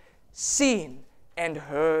safe, seen, and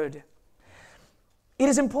heard. It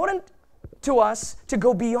is important to us to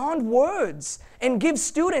go beyond words and give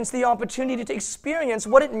students the opportunity to experience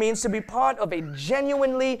what it means to be part of a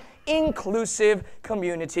genuinely inclusive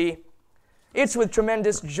community. It's with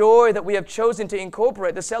tremendous joy that we have chosen to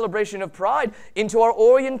incorporate the celebration of Pride into our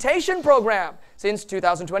orientation program since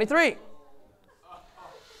 2023.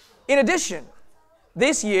 In addition,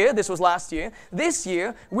 this year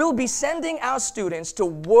we'll be sending our students to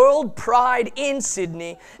World Pride in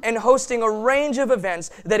Sydney and hosting a range of events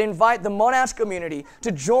that invite the Monash community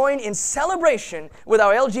to join in celebration with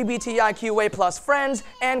our LGBTIQA+ friends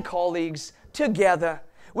and colleagues. Together,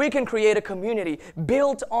 we can create a community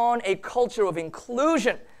built on a culture of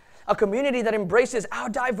inclusion, a community that embraces our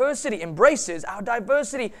diversity, and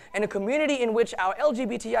a community in which our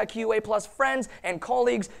LGBTIQA+ friends and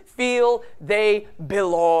colleagues feel they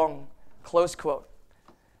belong." Close quote.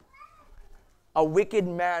 A wicked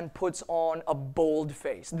man puts on a bold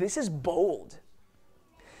face. This is bold.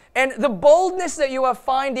 And the boldness that you are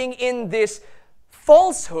finding in this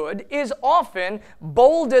falsehood is often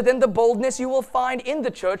bolder than the boldness you will find in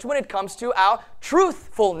the church when it comes to our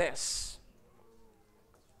truthfulness.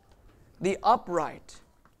 The upright,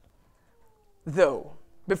 though,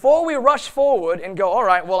 Before we rush forward and go, all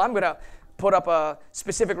right, well, I'm going to put up a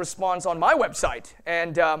specific response on my website,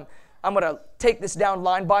 and I'm going to take this down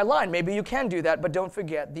line by line. Maybe you can do that, but don't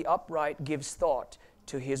forget, the upright gives thought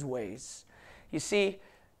to his ways. You see,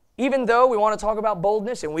 even though we want to talk about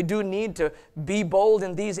boldness, and we do need to be bold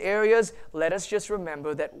in these areas, let us just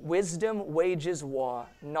remember that wisdom wages war,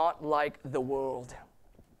 not like the world.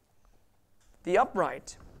 The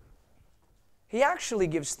upright, he actually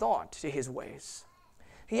gives thought to his ways.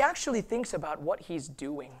 He actually thinks about what he's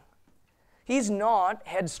doing. He's not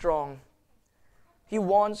headstrong. He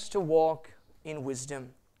wants to walk in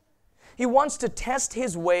wisdom. He wants to test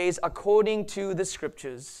his ways according to the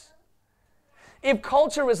Scriptures. If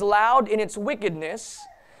culture is loud in its wickedness,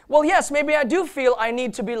 well, yes, maybe I do feel I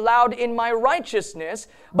need to be loud in my righteousness,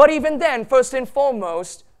 but even then, first and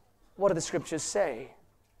foremost, what do the Scriptures say?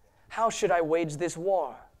 How should I wage this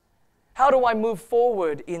war? How do I move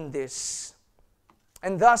forward in this?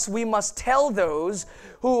 And thus we must tell those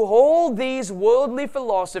who hold these worldly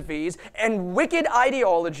philosophies and wicked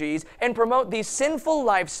ideologies and promote these sinful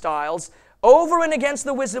lifestyles over and against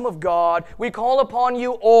the wisdom of God, we call upon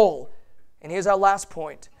you all. And here's our last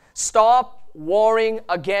point. Stop warring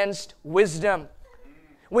against wisdom.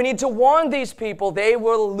 We need to warn these people they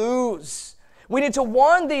will lose. We need to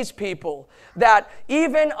warn these people that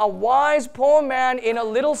even a wise poor man in a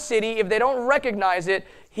little city, if they don't recognize it,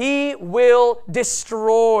 he will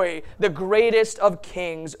destroy the greatest of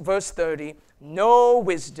kings. Verse 30, no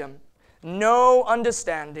wisdom, no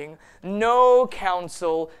understanding, no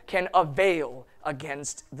counsel can avail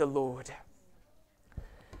against the Lord.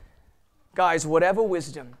 Guys, whatever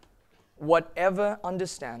wisdom, whatever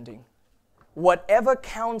understanding, whatever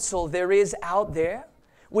counsel there is out there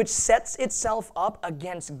which sets itself up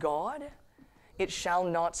against God, it shall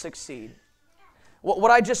not succeed. What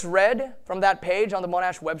I just read from that page on the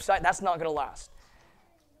Monash website, that's not going to last.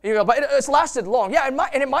 You go, but it's lasted long. Yeah,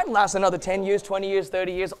 it might last another 10 years, 20 years,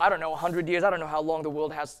 30 years, I don't know, 100 years. I don't know how long the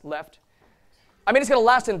world has left. I mean, it's going to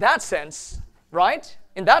last in that sense, right?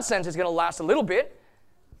 In that sense, it's going to last a little bit,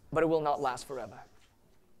 but it will not last forever.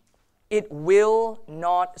 It will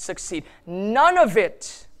not succeed. None of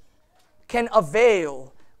it can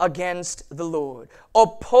avail against the Lord.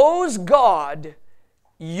 Oppose God,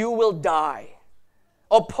 you will die.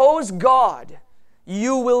 Oppose God,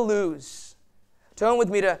 you will lose. Turn with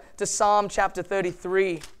me to Psalm chapter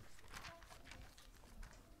 33.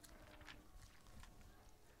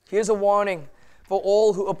 Here's a warning for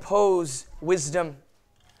all who oppose wisdom.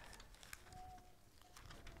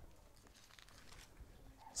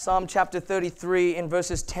 Psalm chapter 33 in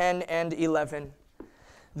verses 10 and 11.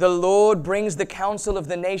 The Lord brings the counsel of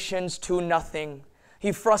the nations to nothing.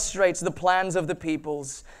 He frustrates the plans of the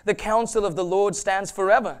peoples. The counsel of the Lord stands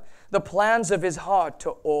forever, the plans of his heart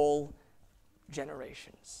to all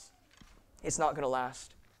generations. It's not going to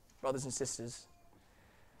last, brothers and sisters.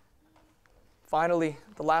 Finally,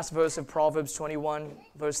 the last verse of Proverbs 21,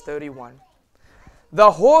 verse 31. The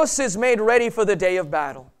horse is made ready for the day of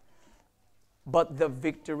battle, but the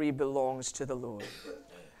victory belongs to the Lord.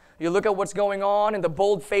 You look at what's going on in the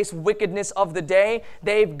bold-faced wickedness of the day.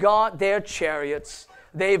 They've got their chariots.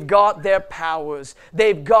 They've got their powers.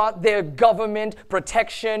 They've got their government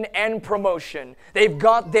protection and promotion. They've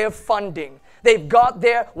got their funding. They've got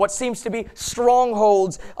their, what seems to be,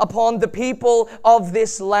 strongholds upon the people of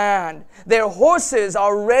this land. Their horses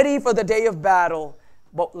are ready for the day of battle.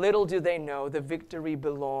 But little do they know, the victory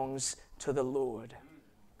belongs to the Lord.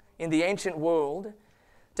 In the ancient world,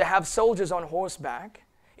 to have soldiers on horseback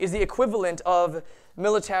is the equivalent of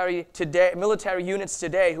military units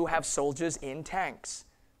today who have soldiers in tanks.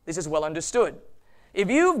 This is well understood. If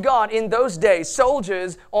you've got, in those days,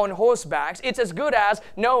 soldiers on horsebacks, it's as good as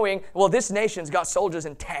knowing, well, this nation's got soldiers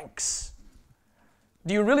in tanks.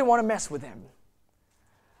 Do you really want to mess with them?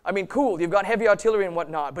 I mean, cool, you've got heavy artillery and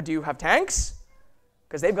whatnot, but do you have tanks?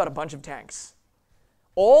 Because they've got a bunch of tanks.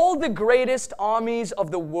 All the greatest armies of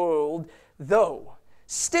the world, though,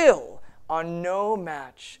 still are no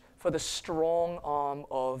match for the strong arm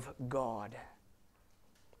of God.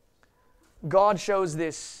 God shows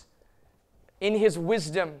this in his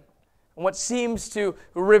wisdom, what seems to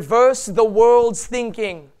reverse the world's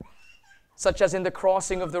thinking, such as in the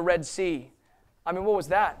crossing of the Red Sea. I mean, what was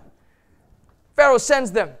that? Pharaoh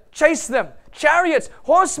sends them, chase them, chariots,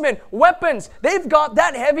 horsemen, weapons. They've got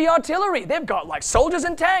that heavy artillery. They've got like soldiers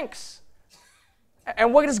and tanks.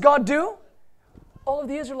 And what does God do? All of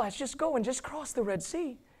the Israelites just go and just cross the Red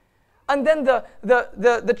Sea. And then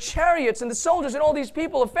the chariots and the soldiers and all these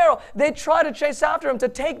people of Pharaoh, they try to chase after him to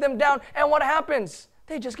take them down. And what happens?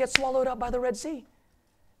 They just get swallowed up by the Red Sea.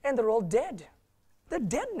 And they're all dead. They're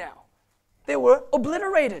dead now. they were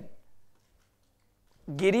obliterated.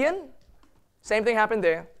 Gideon, same thing happened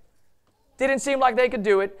there. Didn't seem like they could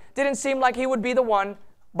do it. Didn't seem like he would be the one,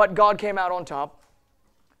 but God came out on top.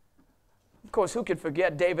 Of course, who could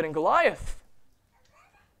forget David and Goliath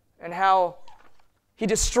and how he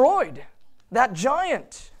destroyed that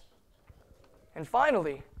giant? And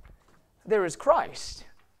finally, there is Christ,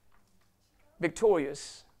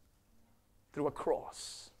 victorious through a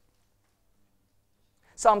cross.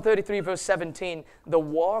 Psalm 33 verse 17, the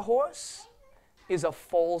war horse is a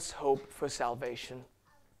false hope for salvation,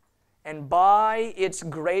 and by its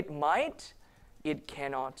great might, it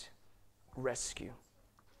cannot rescue.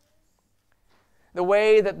 The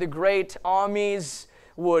way that the great armies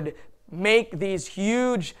would make these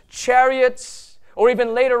huge chariots, or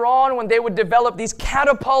even later on when they would develop these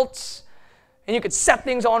catapults, and you could set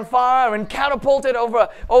things on fire and catapult it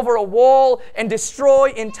over a wall and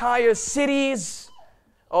destroy entire cities.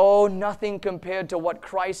 Oh, nothing compared to what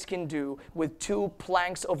Christ can do with 2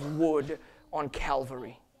 planks of wood on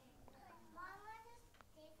Calvary.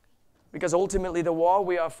 Because ultimately the war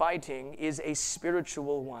we are fighting is a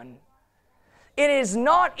spiritual one. It is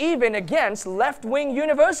not even against left-wing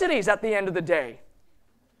universities at the end of the day,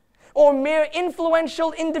 or mere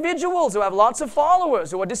influential individuals who have lots of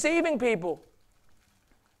followers who are deceiving people.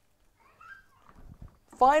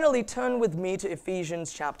 Finally, turn with me to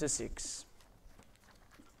Ephesians chapter 6.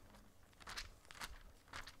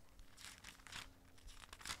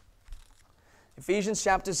 Ephesians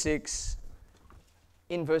chapter 6,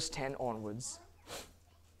 in verse 10 onwards.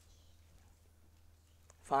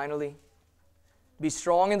 Finally, be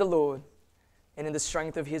strong in the Lord and in the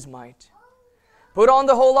strength of His might. Put on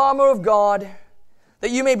the whole armor of God, that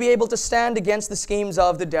you may be able to stand against the schemes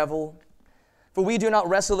of the devil. For we do not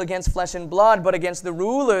wrestle against flesh and blood, but against the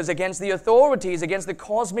rulers, against the authorities, against the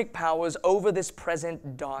cosmic powers over this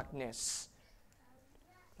present darkness.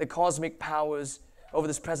 The cosmic powers over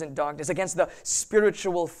this present darkness, against the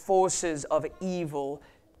spiritual forces of evil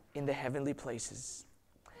in the heavenly places.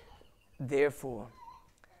 Therefore,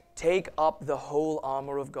 take up the whole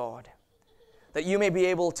armor of God, that you may be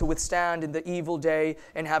able to withstand in the evil day,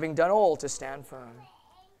 and having done all, to stand firm.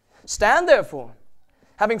 Stand therefore,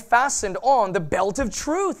 having fastened on the belt of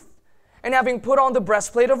truth, and having put on the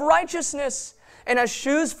breastplate of righteousness, and as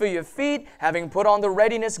shoes for your feet, having put on the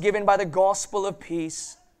readiness given by the gospel of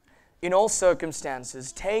peace. In all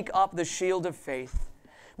circumstances, take up the shield of faith,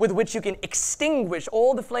 with which you can extinguish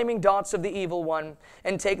all the flaming darts of the evil one,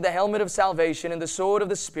 and take the helmet of salvation and the sword of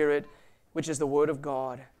the Spirit, which is the word of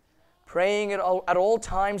God, praying at all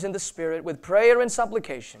times in the Spirit with prayer and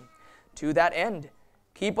supplication. To that end,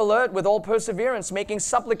 keep alert with all perseverance, making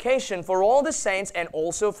supplication for all the saints and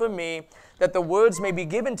also for me, that the words may be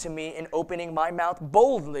given to me in opening my mouth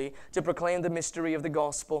boldly to proclaim the mystery of the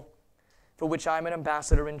gospel, for which I am an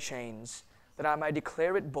ambassador in chains, that I might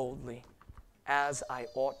declare it boldly, as I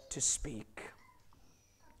ought to speak.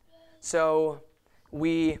 So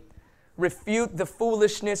we refute the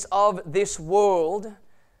foolishness of this world,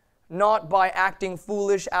 not by acting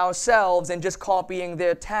foolish ourselves and just copying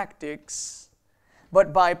their tactics,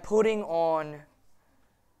 but by putting on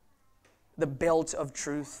the belt of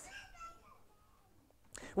truth.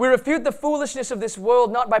 We refute the foolishness of this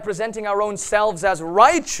world not by presenting our own selves as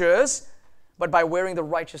righteous, but by wearing the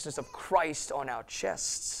righteousness of Christ on our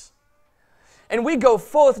chests. And we go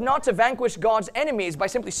forth not to vanquish God's enemies by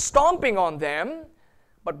simply stomping on them,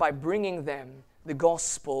 but by bringing them the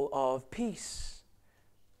gospel of peace.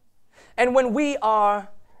 And when we are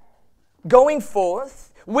going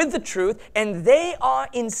forth with the truth, and they are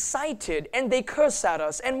incited, and they curse at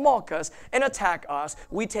us, and mock us, and attack us,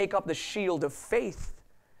 we take up the shield of faith,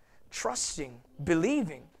 trusting,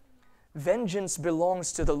 believing, vengeance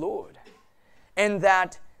belongs to the Lord, and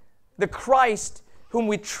that the Christ whom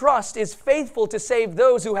we trust is faithful to save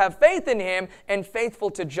those who have faith in Him, and faithful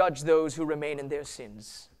to judge those who remain in their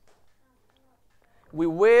sins. We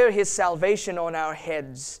wear His salvation on our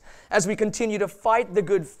heads as we continue to fight the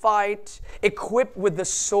good fight, equipped with the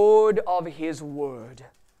sword of His word.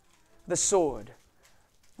 The sword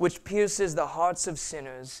which pierces the hearts of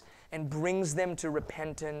sinners and brings them to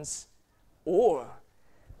repentance, or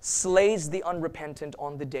slays the unrepentant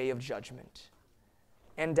on the day of judgment.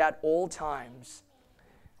 And at all times,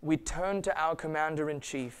 we turn to our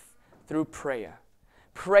Commander-in-Chief through prayer.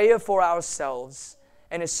 Prayer for ourselves,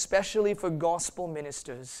 and especially for gospel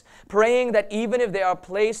ministers, praying that even if they are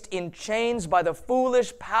placed in chains by the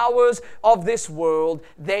foolish powers of this world,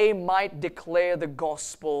 they might declare the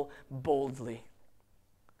gospel boldly.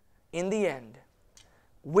 In the end,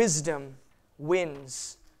 wisdom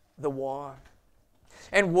wins the war.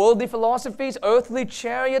 And worldly philosophies, earthly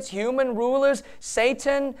chariots, human rulers,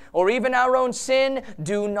 Satan, or even our own sin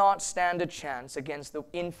do not stand a chance against the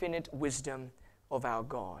infinite wisdom of our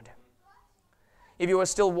God. If you are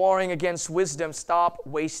still warring against wisdom, stop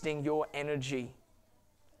wasting your energy.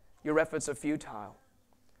 Your efforts are futile.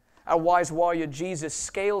 Our wise warrior Jesus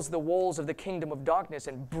scales the walls of the kingdom of darkness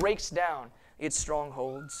and breaks down its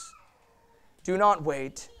strongholds. Do not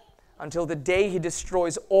wait until the day he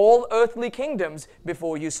destroys all earthly kingdoms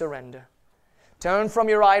before you surrender. Turn from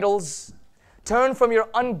your idols. Turn from your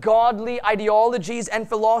ungodly ideologies and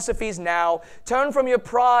philosophies now. Turn from your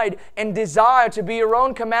pride and desire to be your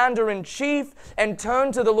own commander-in-chief, and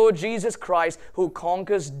turn to the Lord Jesus Christ, who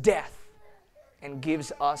conquers death and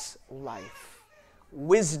gives us life.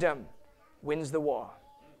 Wisdom wins the war.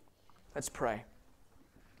 Let's pray.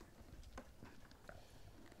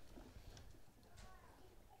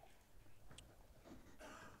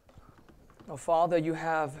 Oh, Father, you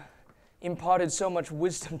have imparted so much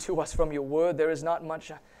wisdom to us from your word. There is not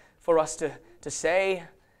much for us to say,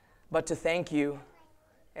 but to thank you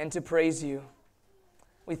and to praise you.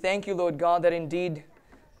 We thank you, Lord God, that indeed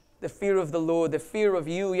the fear of the Lord, the fear of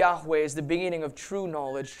you, Yahweh, is the beginning of true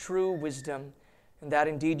knowledge, true wisdom, and that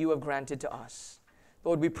indeed you have granted to us.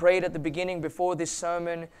 Lord, we prayed at the beginning before this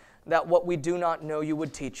sermon that what we do not know you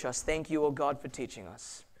would teach us. Thank you, O God, for teaching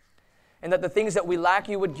us. And that the things that we lack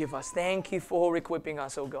you would give us. Thank you for equipping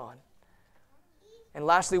us, O God. And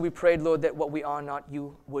lastly, we prayed, Lord, that what we are not,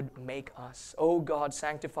 you would make us. O God,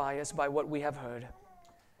 sanctify us by what we have heard.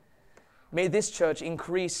 May this church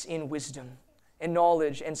increase in wisdom and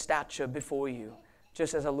knowledge and stature before you,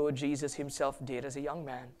 just as our Lord Jesus himself did as a young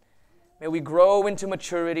man. May we grow into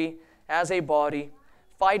maturity as a body,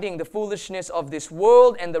 fighting the foolishness of this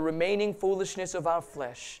world and the remaining foolishness of our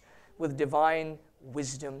flesh with divine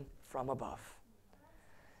wisdom from above.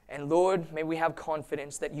 And Lord, may we have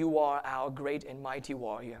confidence that you are our great and mighty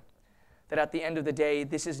warrior, that at the end of the day,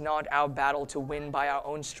 this is not our battle to win by our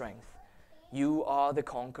own strength. You are the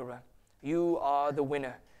conqueror. You are the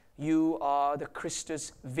winner. You are the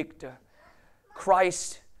Christus Victor.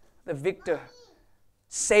 Christ, the victor,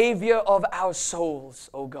 Savior of our souls,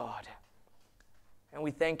 O God. And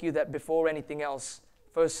we thank you that before anything else,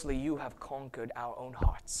 firstly, you have conquered our own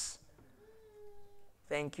hearts.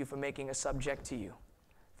 Thank you for making us subject to you,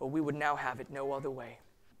 for we would now have it no other way.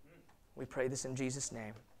 We pray this in Jesus'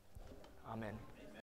 name. Amen.